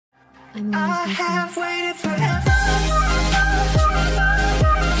I'm always have listening. waited forever.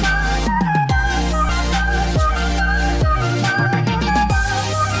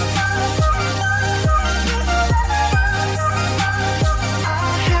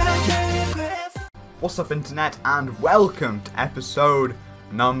 What's up, internet, and welcome to episode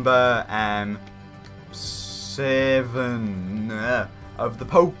number 7 of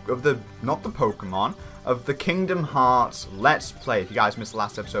the Kingdom Hearts Let's Play. If you guys missed the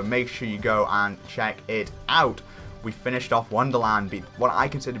last episode, make sure you go and check it out. We finished off Wonderland, what I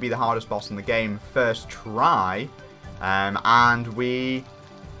consider to be the hardest boss in the game, first try, and we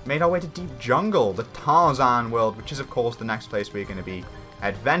made our way to Deep Jungle, the Tarzan world, which is of course the next place we're going to be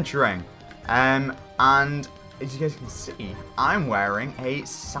adventuring. And as you guys can see, I'm wearing a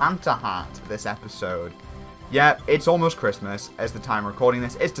Santa hat this episode. Yep, it's almost Christmas as the time of recording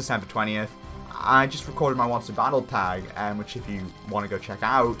this. It's December 20th. I just recorded my Monster Battle tag, which if you want to go check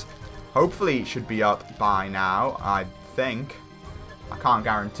out, hopefully should be up by now, I think. I can't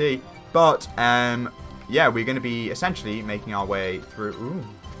guarantee. But, yeah, we're going to be essentially making our way through. Ooh,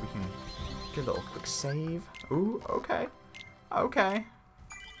 we can get a little quick save. Ooh, okay. Okay.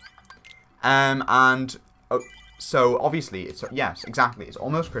 So obviously, yes, exactly, it's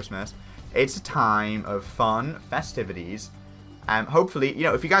almost Christmas. It's a time of fun, festivities. Hopefully, you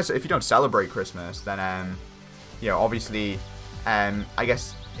know, if you don't celebrate Christmas, then, you know, obviously, I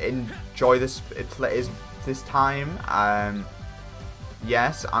guess enjoy this time.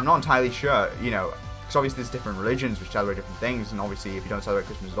 Yes, I'm not entirely sure, you know, because obviously there's different religions which celebrate different things, and obviously if you don't celebrate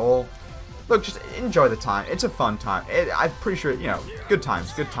Christmas at all, look, just enjoy the time. It's a fun time. I'm pretty sure, you know, good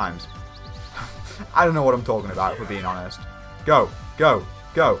times, good times. I don't know what I'm talking about, if we're being honest. Go, go,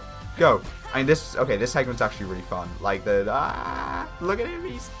 go, go. I mean, this segment's actually really fun. Like, look at him,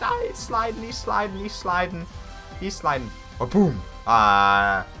 he's sliding, he's sliding, he's sliding, he's sliding. Oh, boom.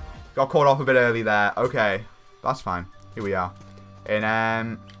 Got caught off a bit early there. Okay, that's fine. Here we are.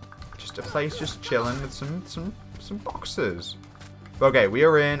 In, just a place just chilling with some boxes. Okay, we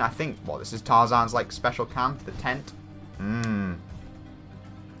are in, I think, this is Tarzan's, like, special camp, the tent.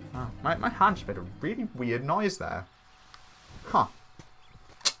 Oh, my hand just made a really weird noise there. Huh.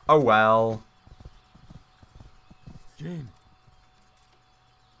 Oh well. Jane.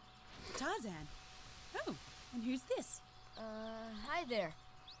 Tarzan. Oh, and who's this? Hi there.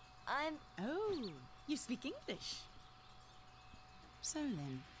 Oh, you speak English. So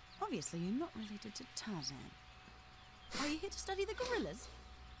then, obviously you're not related to Tarzan. Are you here to study the gorillas?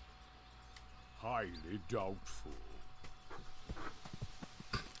 Highly doubtful.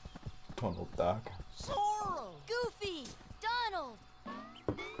 Donald Duck. Sorrel! Goofy! Donald!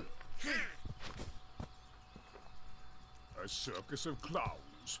 A circus of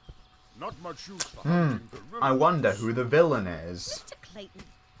clowns. Not much use for hunting gorillas. I wonder who the villain is. Mr. Clayton,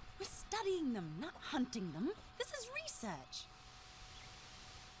 we're studying them, not hunting them. This is research.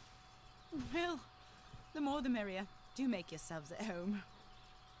 Well, the more the merrier. Do make yourselves at home.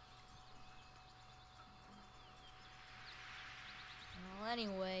 Well,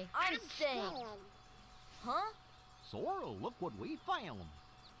 anyway, I'm staying. Huh? Sorrel, look what we found.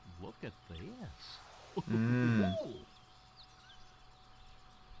 Look at this.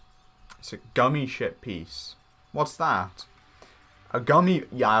 It's a gummy ship piece. What's that? A gummy...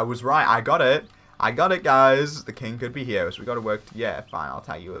 Yeah, I was right. I got it. I got it, guys. The king could be here, so we got to work... Yeah, fine. I'll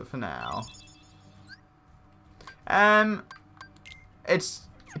tag you it for now. It's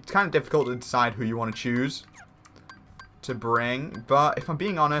kind of difficult to decide who you want to choose to bring, but if I'm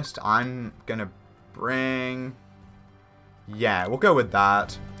being honest, I'm gonna bring... Yeah, we'll go with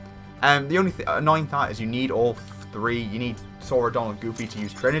that. The only annoying thought is you need all three. You need Sora, Donald, Goofy to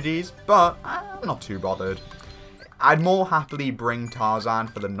use Trinities, but I'm not too bothered. I'd more happily bring Tarzan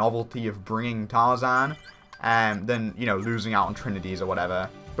for the novelty of bringing Tarzan than, you know, losing out on Trinities or whatever.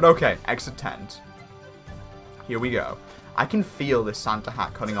 But okay, exit tent. Here we go. I can feel this Santa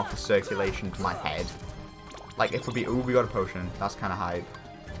hat cutting off the circulation to my head. Like, if we got a potion. That's kind of hype.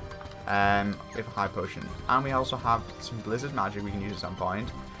 We have a high potion. And we also have some blizzard magic we can use at some point.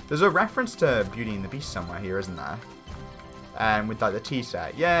 There's a reference to Beauty and the Beast somewhere here, isn't there? With, like, the tea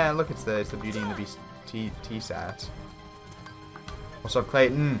set. Yeah, look, it's the Beauty and the Beast tea set. What's up,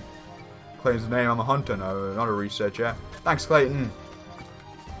 Clayton? Clayton's the name. I'm a hunter, no, not a researcher. Thanks, Clayton.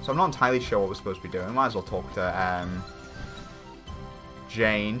 So I'm not entirely sure what we're supposed to be doing. Might as well talk to,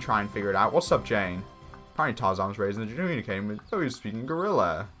 Jane, try and figure it out. What's up, Jane? Apparently Tarzan was raised in the communicating with... Oh, he's speaking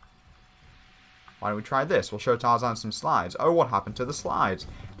gorilla. Why don't we try this? We'll show Tarzan some slides. Oh, what happened to the slides?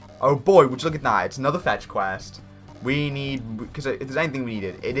 Oh boy, would you look at that. It's another fetch quest. We need... Because if there's anything we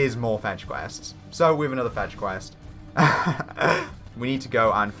needed, it is more fetch quests. So, we have another fetch quest. we need to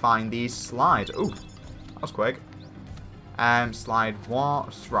go and find these slides. Ooh, that was quick. Slide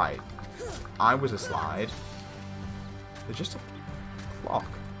what? Right. I was a slide. There's just a clock.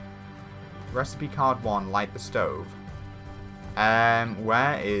 Recipe card 1, light the stove.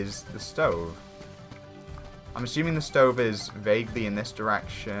 Where is the stove? I'm assuming the stove is vaguely in this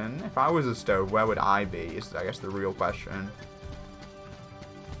direction. If I was a stove, where would I be? Is I guess the real question.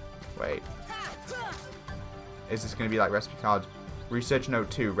 Wait. Is this going to be like recipe card? Research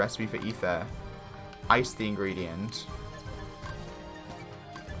note 2, recipe for ether. Ice the ingredient.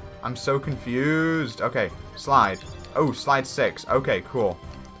 I'm so confused. Okay, slide. Oh, slide 6. Okay, cool.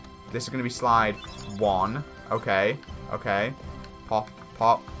 This is going to be slide 1. Okay, okay. Pop,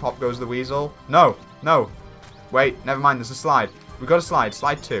 pop, pop goes the weasel. No, no. Wait, never mind, there's a slide. We've got a slide,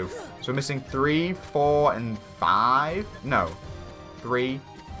 slide 2. So we're missing 3, 4, and 5? No. 3,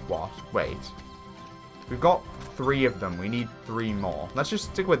 what? Wait. We've got 3 of them. We need 3 more. Let's just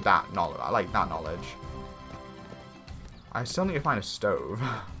stick with that knowledge. I like that knowledge. I still need to find a stove.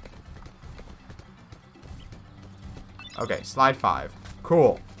 Okay, slide 5.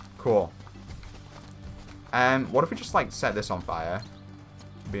 Cool. Cool. What if we just, like, set this on fire?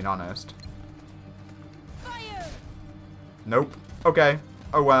 Being honest. Fire! Nope. Okay.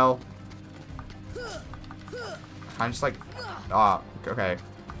 Oh, well. I'm just, like... okay.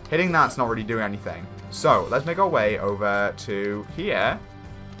 Hitting that's not really doing anything. So, let's make our way over to here.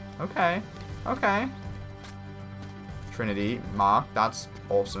 Okay. Okay. Trinity, Mark. That's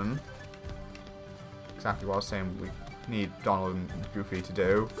awesome. Exactly what I was saying we need Donald and Goofy to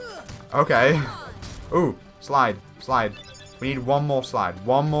do. Okay. Ooh, slide, slide. We need one more slide.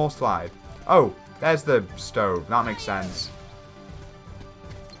 One more slide. Oh, there's the stove. That makes sense.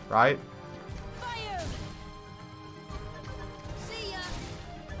 Right? Fire! See ya!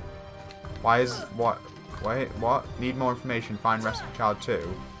 Why is... What? Wait, what? Need more information. Find recipe card 2.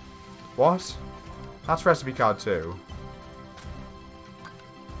 What? That's recipe card 2.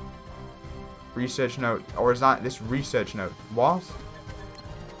 Research note. Or is that this research note? What?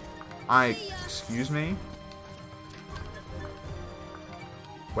 Excuse me?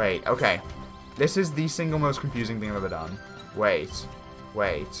 Wait, okay. This is the single most confusing thing I've ever done. Wait.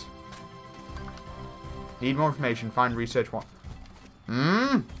 Wait. Need more information. Find research one.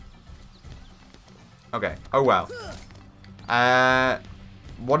 Okay. Oh well.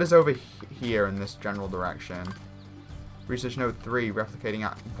 What is over here in this general direction? Research note 3. Replicating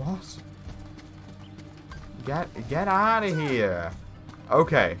at... What? Get out of here.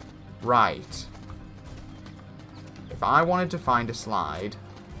 Okay. Right. If I wanted to find a slide...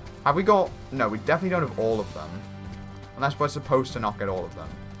 Have we got... No, we definitely don't have all of them. Unless we're supposed to not get all of them.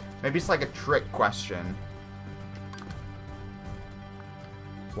 Maybe it's like a trick question.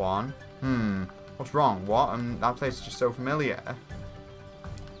 1. What's wrong? What? That place is just so familiar.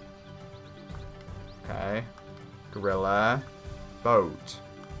 Okay. Gorilla. Boat.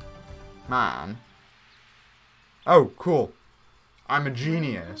 Man. Oh, cool. I'm a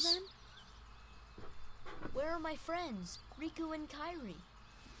genius. Where are my friends, Riku and Kairi?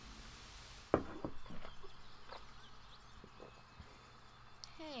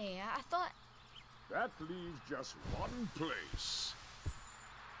 Hey, I thought... That leaves just one place.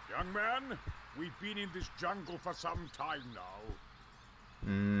 Young man, we've been in this jungle for some time now.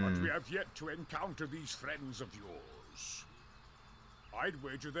 But we have yet to encounter these friends of yours. I'd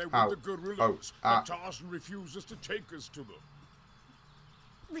wager they're with the gorillas, but Tarzan refuses to take us to them.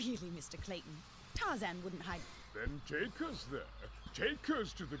 Really, Mr. Clayton? Tarzan wouldn't hide... Then take us there. Take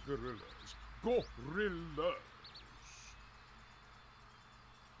us to the gorillas. Gorillas.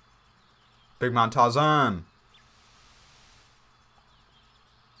 Big man Tarzan.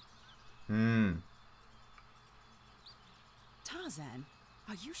 Tarzan?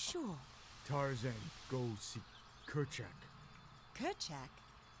 Are you sure? Tarzan, go see Kerchak. Kerchak?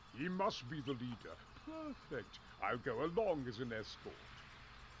 He must be the leader. Perfect. I'll go along as an escort.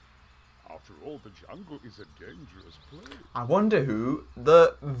 After all, the jungle is a dangerous place. I wonder who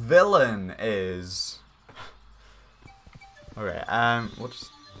the villain is. Okay, we'll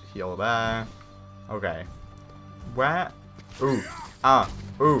just heal there. Okay. Where? Ooh.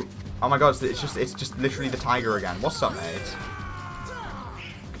 Ooh. Oh my god, it's just literally the tiger again. What's up, mate?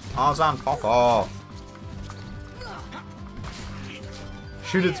 Tarzan, pop off.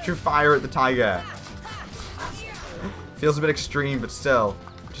 Shoot it through fire at the tiger. Feels a bit extreme, but still.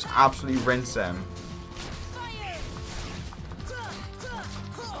 Just absolutely rinse him.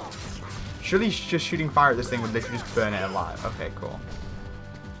 Surely just shooting fire at this thing would literally just burn it alive. Okay, cool.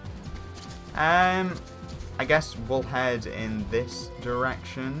 I guess we'll head in this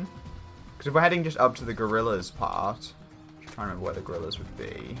direction. Because if we're heading just up to the gorillas part, trying to remember where the gorillas would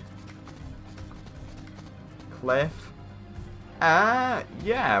be. Cliff.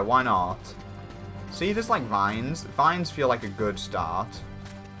 Yeah, why not? See, there's like vines. Vines feel like a good start.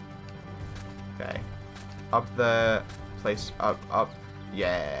 Okay. Up the place. Up.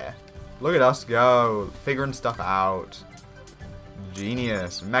 Yeah. Look at us go. Figuring stuff out.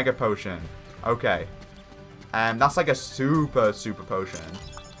 Genius. Mega potion. Okay. That's like a super potion.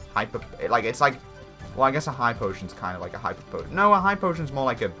 It's like, well, I guess a high potion's kind of like a hyper potion. No, a high potion's more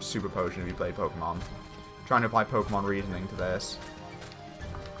like a super potion if you play Pokemon. Trying to apply Pokemon reasoning to this.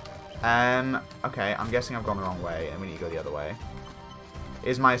 Okay, I'm guessing I've gone the wrong way, and we need to go the other way.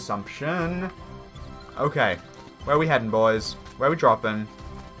 Is my assumption. Okay, where are we heading, boys? Where are we dropping?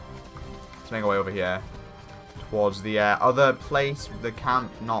 Let's make our way over here. Towards the other place, the camp,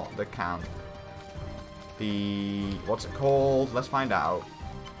 not the camp. The, what's it called? Let's find out.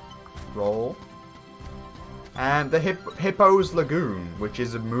 Roll. And the Hippo's Lagoon, which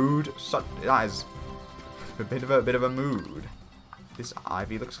is a mood, that is a bit of a mood. This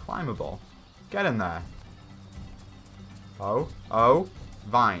ivy looks climbable. Get in there. Oh,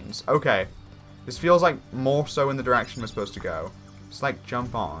 vines. Okay. This feels like more so in the direction we're supposed to go. Just like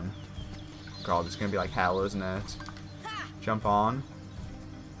jump on. God, this is gonna be like hell, isn't it? Jump on.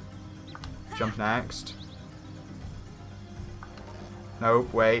 Jump next.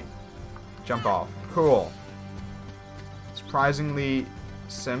 Nope, wait. Jump off. Cool. Surprisingly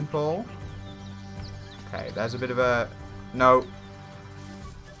simple. Okay, there's a bit of a... Nope.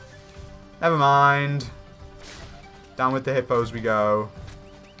 Never mind. Down with the hippos we go.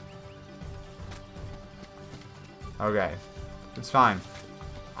 Okay. It's fine.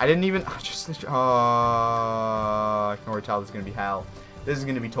 I didn't even... I can already tell this is going to be hell. This is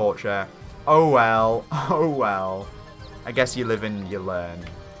going to be torture. Oh well. Oh well. I guess you live and you learn.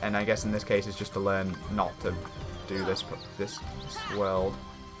 And I guess in this case it's just to learn not to do this world.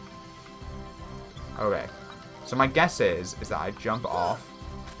 Okay. So my guess is that I jump off.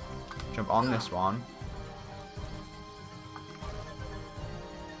 Jump on this one.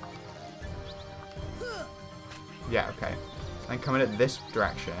 Yeah, okay. And come in at this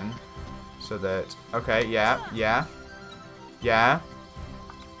direction. So that... Okay, yeah.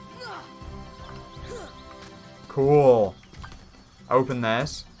 Cool. Open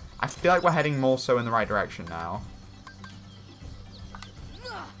this. I feel like we're heading more so in the right direction now.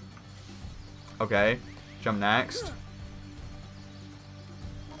 Okay. Jump next.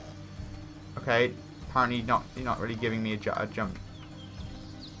 Okay. Apparently you're not really giving me a jump.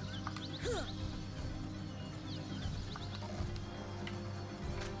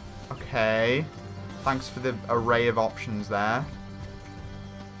 Okay. Thanks for the array of options there.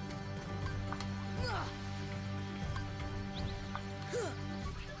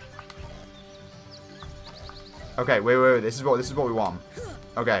 Okay, wait. This is what we want.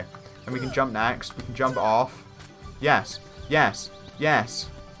 Okay. And we can jump next. We can jump off. Yes.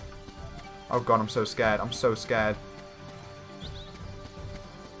 Oh god, I'm so scared. I'm so scared.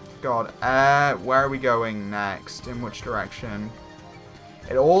 God. Where are we going next? In which direction?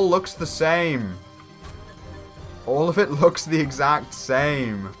 It all looks the same. All of it looks the exact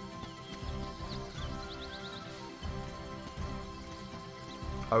same.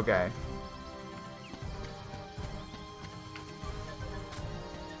 Okay.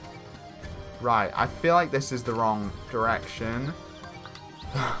 Right, I feel like this is the wrong direction.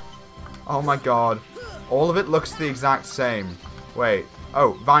 Oh my god. All of it looks the exact same. Wait.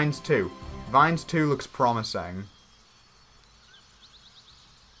 Oh, Vines 2. Vines 2 looks promising.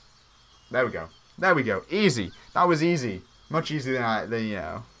 There we go. There we go. Easy. That was easy. Much easier than you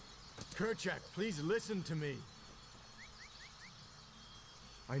know. Kerchak, please listen to me.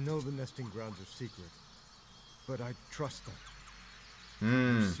 I know the nesting grounds are secret, but I trust them.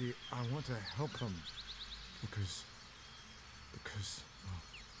 You see, I want to help them because well,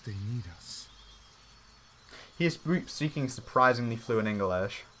 they need us. He is speaking surprisingly fluent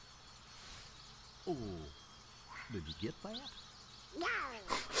English. Oh, did you get that?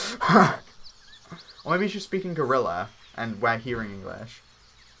 Or maybe he's just speaking gorilla and we're hearing English.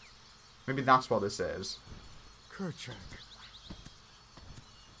 Maybe that's what this is. Kerchak.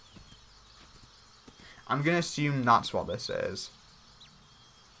 I'm gonna assume that's what this is.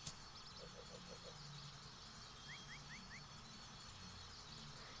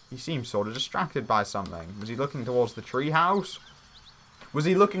 He seems sort of distracted by something. Was he looking towards the tree house? Was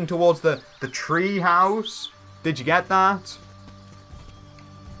he looking towards the tree house? Did you get that?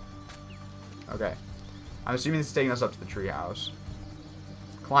 Okay. I'm assuming this is taking us up to the tree house.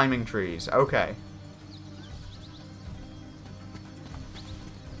 Climbing trees. Okay.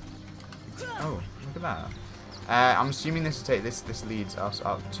 Oh, look at that. I'm assuming this leads us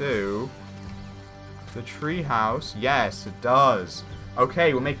up to the treehouse. Yes, it does.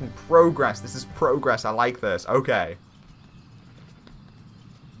 Okay, we're making progress. This is progress. I like this. Okay.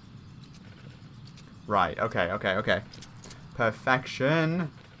 Right. Okay.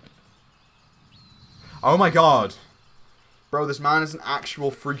 Perfection. Oh my god. Bro, this man is an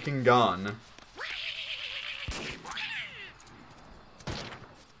actual freaking gun.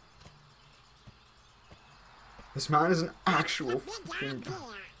 This man is an actual freaking gun.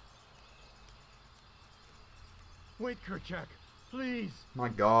 Wait, Kerchak, please. My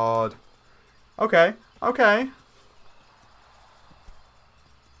god. Okay.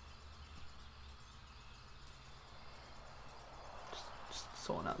 Just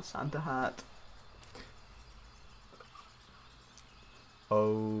sorting out the Santa hat.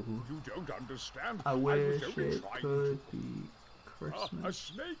 Oh. You don't understand. I wish was only it trying could be a Christmas.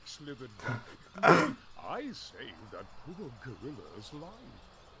 snake slithered by. I saved that poor gorilla's life.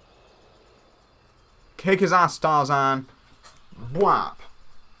 Kick his ass, Tarzan. Whap.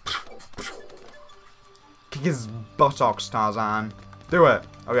 Kick his buttocks, Tarzan. Do it.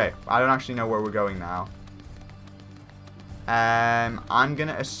 Okay, I don't actually know where we're going now. I'm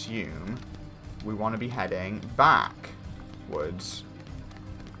gonna assume we want to be heading backwards.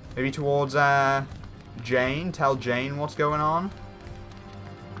 Maybe towards Jane. Tell Jane what's going on.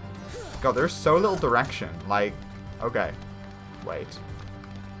 God, there's so little direction. Like, okay. Wait.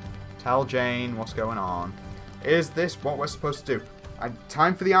 Tell Jane what's going on. Is this what we're supposed to do?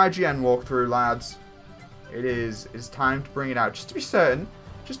 Time for the IGN walkthrough, lads. It is. It's time to bring it out. Just to be certain,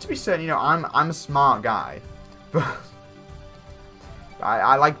 you know, I'm a smart guy. But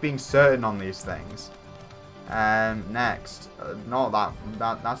I like being certain on these things. Next. Not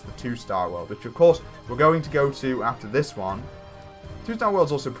that's the 2-star world, which of course we're going to go to after this one. 2-star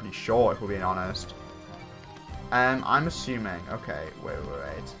world's also pretty short, if we're being honest. I'm assuming. Okay, wait.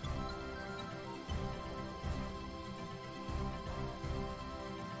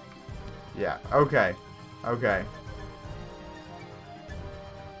 Yeah, okay.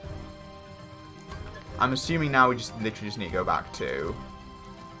 I'm assuming now we literally just need to go back to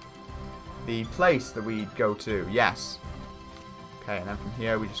the place that we go to. Yes. Okay, and then from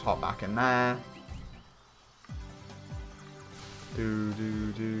here we just hop back in there.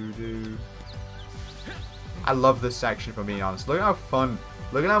 Do. I love this section, if I'm being honest. Look at how fun.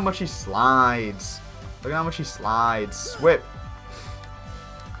 Look at how much he slides. Swip.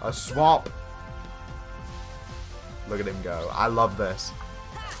 A swap. Look at him go. I love this.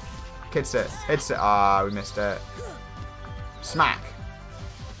 Hits it. Ah, we missed it. Smack.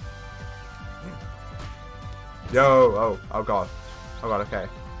 Yo. Oh god. Okay.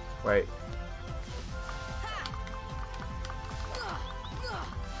 Wait.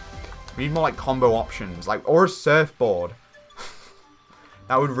 We need more like combo options, or a surfboard.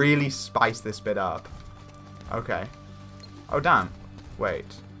 That would really spice this bit up. Okay. Oh damn. Wait.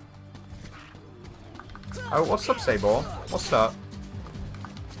 Oh, what's up, Sabor? What's up?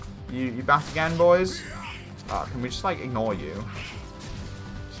 You back again, boys? Can we just ignore you?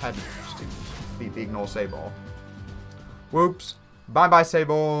 Just ignore Sabor. Whoops. Bye,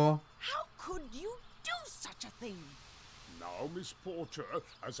 Sabor. How could you do such a thing? Now, Miss Porter,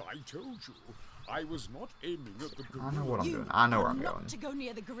 as I told you, I was not aiming at the gorilla. I know what I'm doing. I know where I'm going. Not to go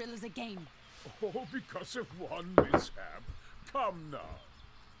near the gorillas again. Oh, because of one mishap. Come now.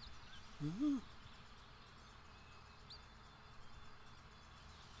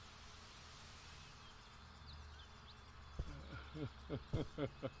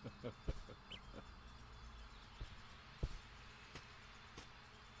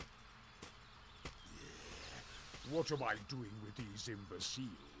 What am I doing with these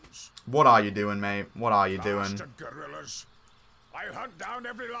imbeciles? What are you doing, mate? What are you doing? Bastard gorillas. I'll hunt down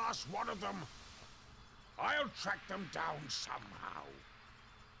every last one of them. I'll track them down somehow.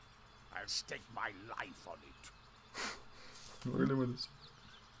 I'll stake my life on it. Look at him with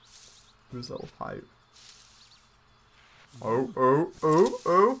his little pipe. Oh.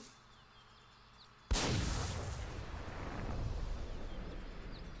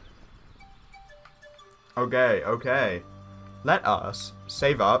 Okay. Let us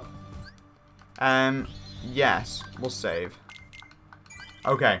save up. Yes, we'll save.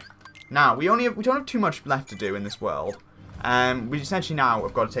 Okay. Now, we don't have too much left to do in this world. We essentially now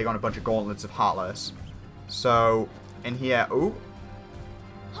have got to take on a bunch of gauntlets of Heartless. So, in here,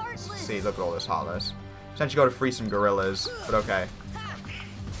 let's see, look at all this Heartless. Essentially got to free some gorillas, but okay.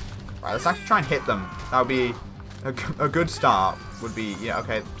 Right, let's actually try and hit them. That would be a good start. Would be, yeah,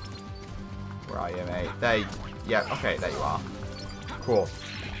 okay. Where are you, mate? Yeah, okay, there you are. Cool.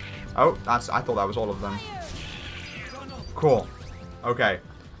 Oh, I thought that was all of them. Cool. Okay.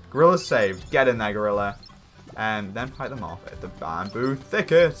 Gorilla's saved. Get in there, gorilla. And then fight them off at the bamboo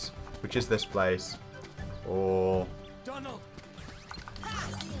thicket, which is this place. Oh.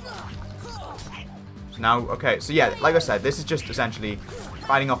 Now, okay, so yeah, like I said, this is just essentially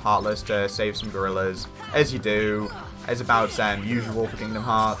fighting off Heartless to save some gorillas, as you do, as about usual for Kingdom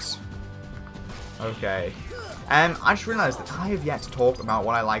Hearts. Okay. I just realised that I have yet to talk about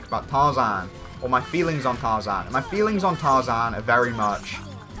what I like about Tarzan, or my feelings on Tarzan. And my feelings on Tarzan are very much...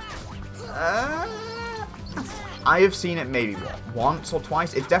 I have seen it maybe, once or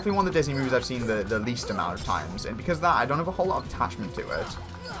twice. It's definitely one of the Disney movies I've seen the least amount of times, and because of that, I don't have a whole lot of attachment to it.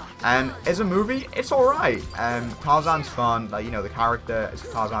 As a movie, it's alright. Tarzan's fun, like, you know, the character as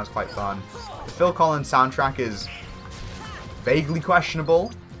Tarzan is quite fun. The Phil Collins soundtrack is vaguely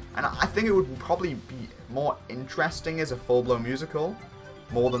questionable, and I think it would probably be more interesting as a full-blown musical,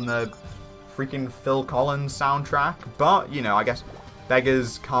 more than the freaking Phil Collins soundtrack, but, you know, I guess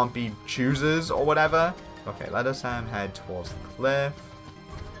beggars can't be choosers or whatever. Okay, let us head towards the cliff.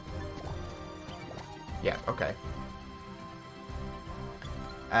 Yeah, okay.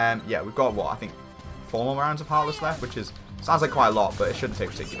 Yeah, we've got, what, I think 4 more rounds of Heartless left, which is, sounds like quite a lot, but it shouldn't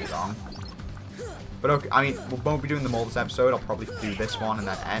take particularly long. But okay, I mean, we won't be doing them all this episode. I'll probably do this one and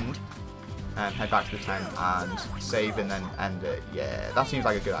then end. And head back to the tent and save and then end it. Yeah, that seems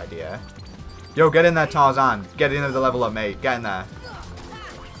like a good idea. Yo, get in there, Tarzan. Get in there with the level up, mate. Get in there.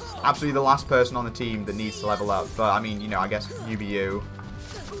 Absolutely the last person on the team that needs to level up. But, I mean, you know, I guess you be you.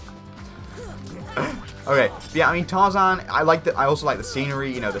 Okay, but yeah, I mean, Tarzan, I also like the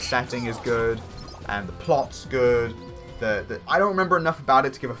scenery, you know, the setting is good, and the plot's good. I don't remember enough about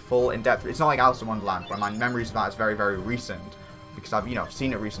it to give a full in-depth. It's not like Alice in Wonderland, where my memories of that is very, very recent, because I've, you know,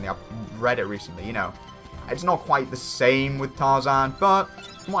 seen it recently, I've read it recently, you know. It's not quite the same with Tarzan, but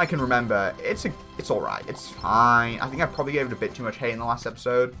from what I can remember, it's alright, it's fine. I think I probably gave it a bit too much hate in the last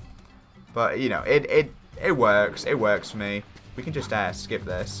episode, but, you know, it works for me. We can just skip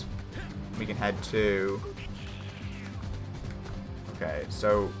this. We can head to... Okay,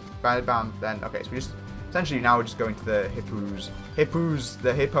 so... then, okay, so we just... Essentially, now we're just going to the Hippos...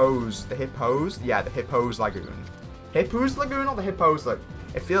 The Hippos? Yeah, the Hippos Lagoon. Hippos Lagoon or the Hippos Lagoon?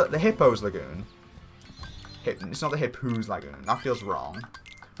 The Hippos Lagoon. It's not the Hippos Lagoon. That feels wrong.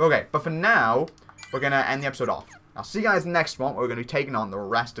 But okay, but for now, we're going to end the episode off. I'll see you guys in the next one. We're going to be taking on the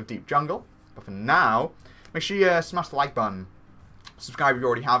rest of Deep Jungle. But for now, make sure you smash the like button. Subscribe if you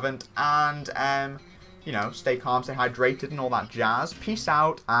already haven't, and, you know, stay calm, stay hydrated, and all that jazz. Peace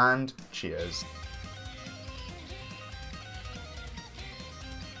out, and cheers.